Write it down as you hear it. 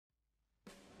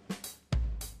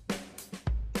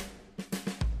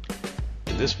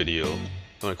this video, I'm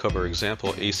going to cover example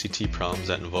ACT problems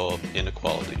that involve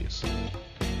inequalities.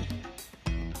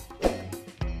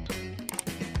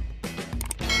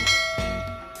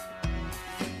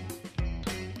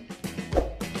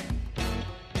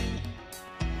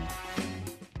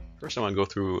 First, I want to go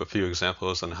through a few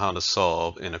examples on how to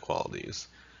solve inequalities.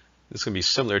 This can be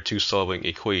similar to solving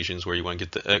equations where you want to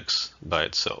get the x by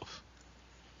itself.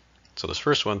 So this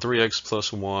first one, 3x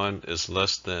plus 1 is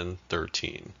less than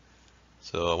 13.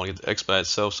 So I want to get the x by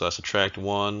itself, so I subtract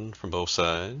 1 from both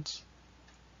sides.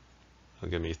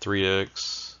 That'll give me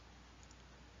 3x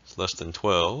is less than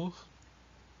 12.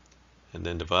 And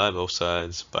then divide both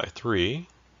sides by 3.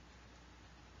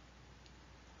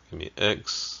 Give me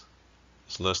x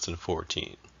is less than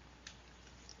 14.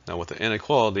 Now with the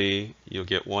inequality, you'll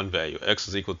get one value. X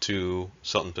is equal to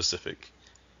something specific.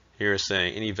 Here it's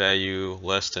saying any value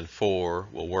less than 4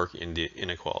 will work in the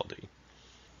inequality.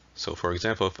 So for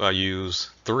example, if I use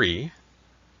 3,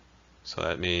 so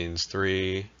that means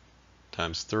 3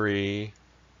 times 3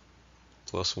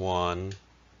 plus 1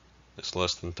 is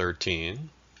less than 13.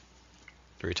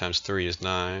 3 times 3 is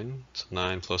 9, so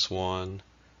 9 plus 1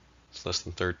 is less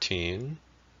than 13.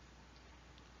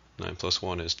 9 plus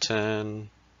 1 is 10,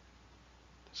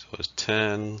 so is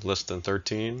 10 less than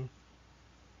 13?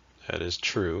 That is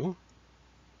true.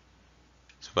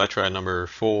 So if I try number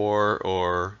 4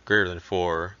 or greater than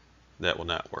 4, that will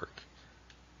not work.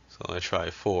 So let me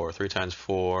try 4. 3 times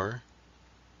 4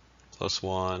 plus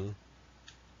 1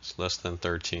 is less than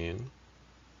 13.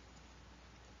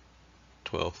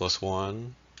 12 plus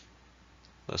 1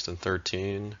 less than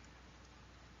 13.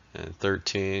 And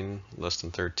 13 less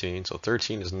than 13. So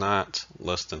 13 is not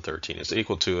less than 13. It's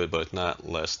equal to it, but it's not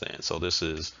less than. So this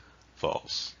is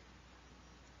false.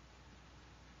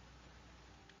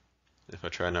 If I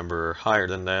try a number higher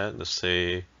than that, let's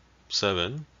say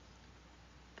 7.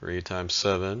 3 times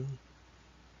 7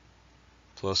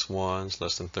 plus 1 is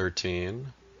less than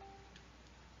 13.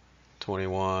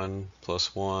 21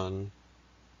 plus 1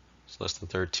 is less than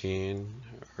 13.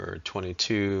 Or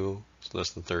 22 is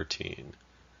less than 13.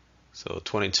 So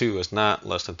 22 is not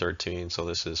less than 13, so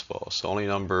this is false. So only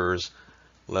numbers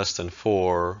less than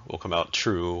 4 will come out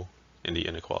true in the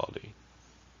inequality.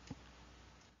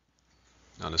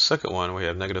 Now the second one, we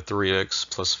have negative 3x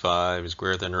plus 5 is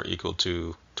greater than or equal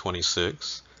to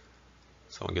 26.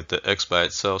 So I'll get the x by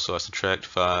itself, so I subtract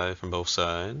 5 from both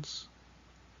sides.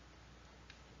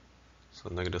 So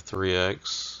negative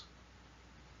 3x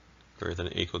greater than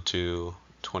or equal to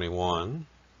 21.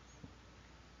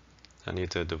 I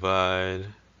need to divide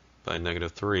by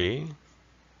negative 3.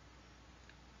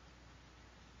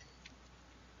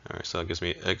 Alright, so that gives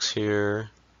me x here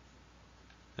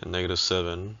and negative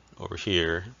 7 over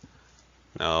here.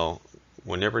 Now,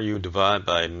 whenever you divide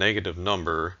by a negative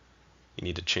number, you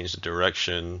need to change the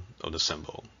direction of the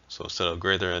symbol. So instead of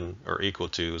greater than or equal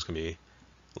to, it's going to be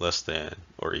less than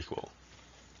or equal.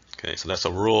 Okay, so that's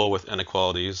a rule with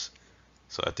inequalities.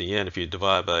 So at the end, if you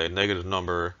divide by a negative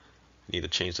number, you need to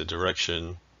change the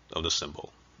direction of the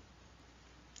symbol.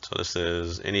 So this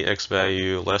is any x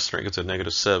value less than or equal to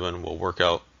negative 7 will work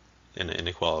out in the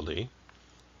inequality.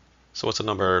 So what's a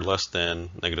number less than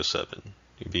negative 7?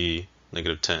 It would be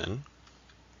negative 10.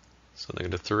 So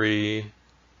negative 3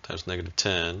 times negative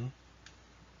 10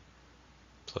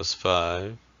 plus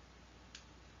 5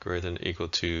 greater than or equal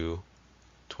to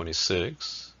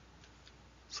 26.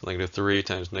 So negative 3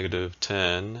 times negative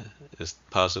 10 is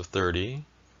positive 30.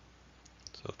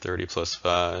 So 30 plus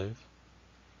 5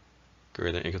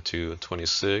 greater than or equal to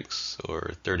 26,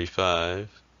 or 35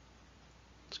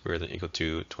 is greater than or equal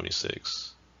to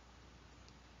 26.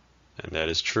 And that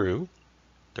is true.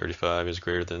 35 is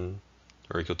greater than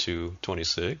or equal to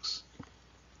 26.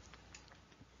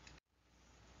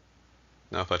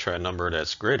 Now if I try a number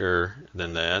that's greater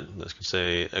than that, let's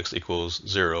say x equals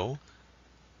 0.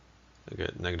 I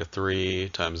get negative 3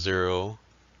 times 0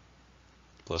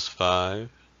 plus 5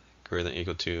 greater than or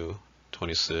equal to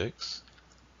 26.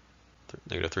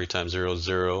 Negative 3 times 0 is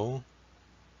 0.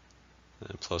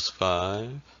 And plus 5.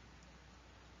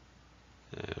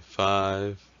 And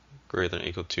 5 greater than or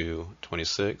equal to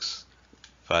 26.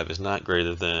 5 is not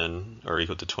greater than or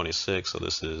equal to 26, so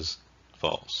this is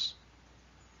false.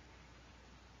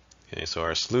 Okay, so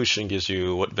our solution gives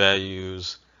you what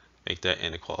values make that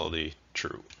inequality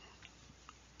true.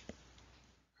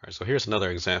 Alright, so here's another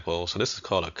example. So this is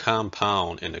called a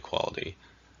compound inequality.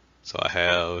 So I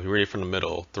have, read it from the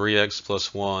middle, 3x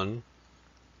plus 1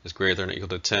 is greater than or equal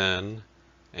to 10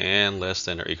 and less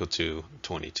than or equal to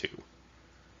 22.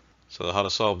 So how to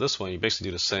solve this one, you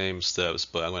basically do the same steps,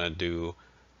 but I'm going to do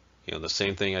the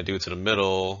same thing I do to the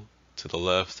middle, to the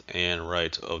left and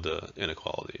right of the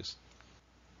inequalities.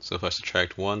 So if I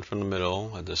subtract 1 from the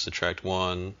middle, I just subtract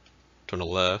 1 from the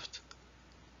left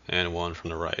and 1 from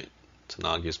the right. So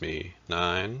now it gives me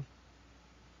 9.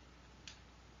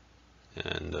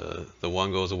 And the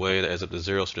 1 goes away, that adds up to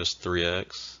 0, so just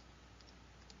 3x.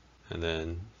 And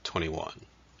then 21.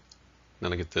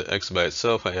 Then to get the x by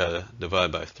itself, I gotta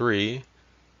divide by 3.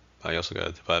 I also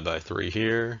gotta divide by 3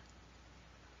 here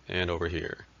and over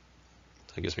here.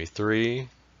 That gives me 3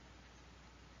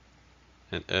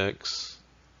 and x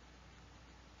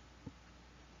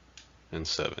and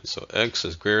 7. So x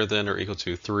is greater than or equal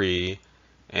to 3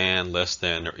 and less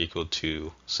than or equal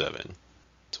to 7.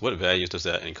 So what values does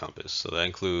that encompass? So that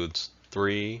includes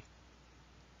 3,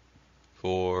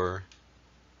 4,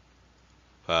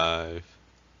 5,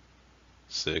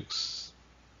 6,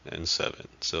 and 7.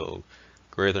 So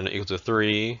greater than or equal to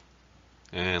 3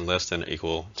 and less than or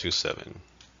equal to 7.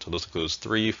 So this includes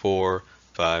 3, 4,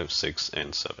 5, 6,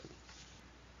 and 7.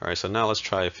 Alright, so now let's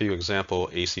try a few example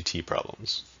ACT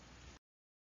problems.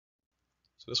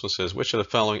 So this one says, which of the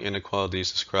following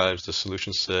inequalities describes the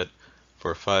solution set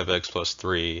for 5x plus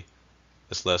 3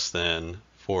 is less than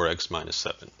 4x minus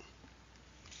 7?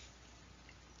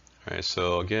 Alright,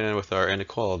 so again with our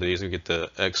inequalities we get the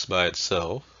x by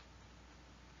itself.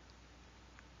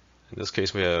 In this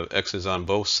case we have x's on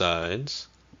both sides.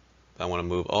 I want to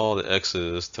move all the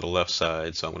x's to the left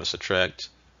side, so I'm going to subtract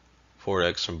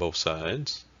 4x from both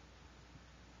sides.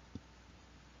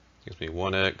 Gives me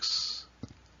 1x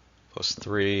plus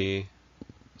 3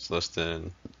 is less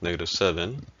than negative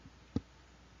 7.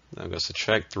 Now I'm going to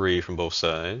subtract 3 from both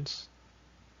sides.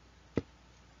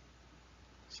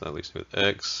 So that leaves me with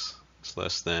x is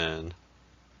less than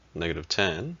negative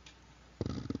 10.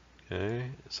 Okay,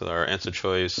 so our answer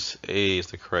choice A is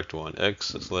the correct one.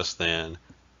 X is less than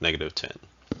negative 10.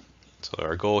 So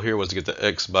our goal here was to get the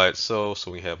x by itself, so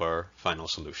we have our final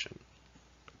solution.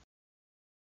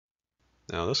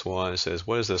 Now this one, it says,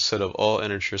 what is the set of all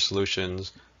integer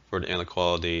solutions for the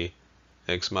inequality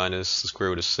x minus the square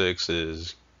root of 6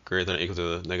 is greater than or equal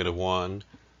to negative 1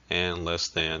 and less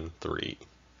than 3?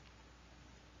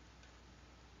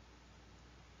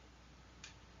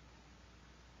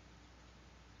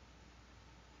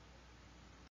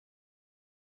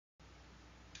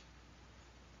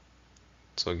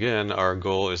 So again, our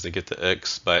goal is to get the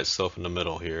x by itself in the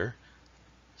middle here.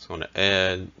 So I'm going to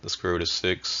add the square root of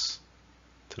 6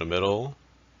 to the middle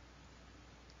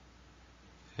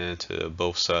and to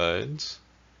both sides.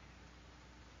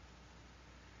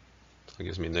 So it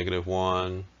gives me negative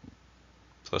 1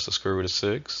 plus the square root of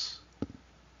 6,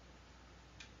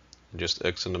 and just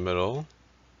x in the middle,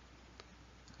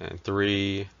 and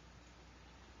 3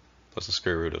 plus the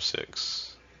square root of 6.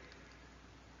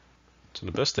 So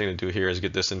the best thing to do here is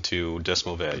get this into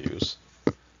decimal values.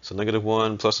 So negative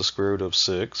 1 plus the square root of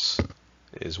 6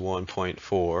 is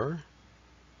 1.4,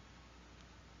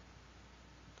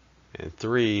 and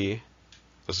 3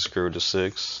 plus the square root of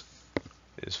 6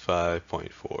 is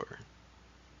 5.4.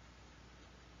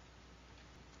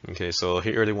 Okay, so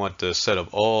here they want the set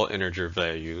of all integer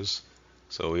values.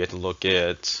 So we have to look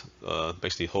at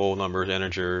basically whole numbers,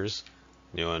 integers,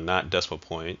 and not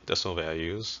decimal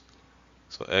values.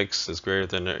 So x is greater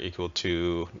than or equal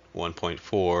to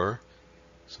 1.4.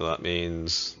 So that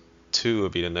means 2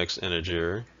 would be the next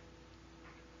integer,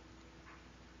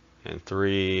 and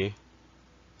 3,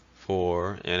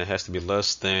 4, and it has to be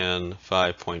less than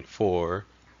 5.4.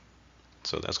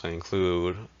 So that's going to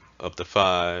include up to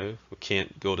 5. We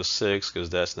can't go to 6 because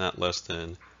that's not less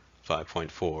than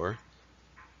 5.4.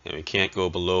 And we can't go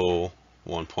below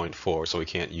 1.4, so we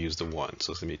can't use the 1.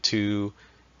 So it's going to be 2,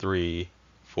 3,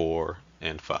 4,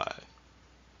 and 5.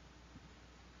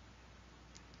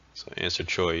 So answer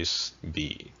choice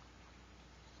B.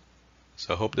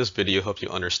 So I hope this video helped you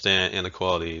understand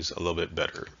inequalities a little bit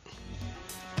better.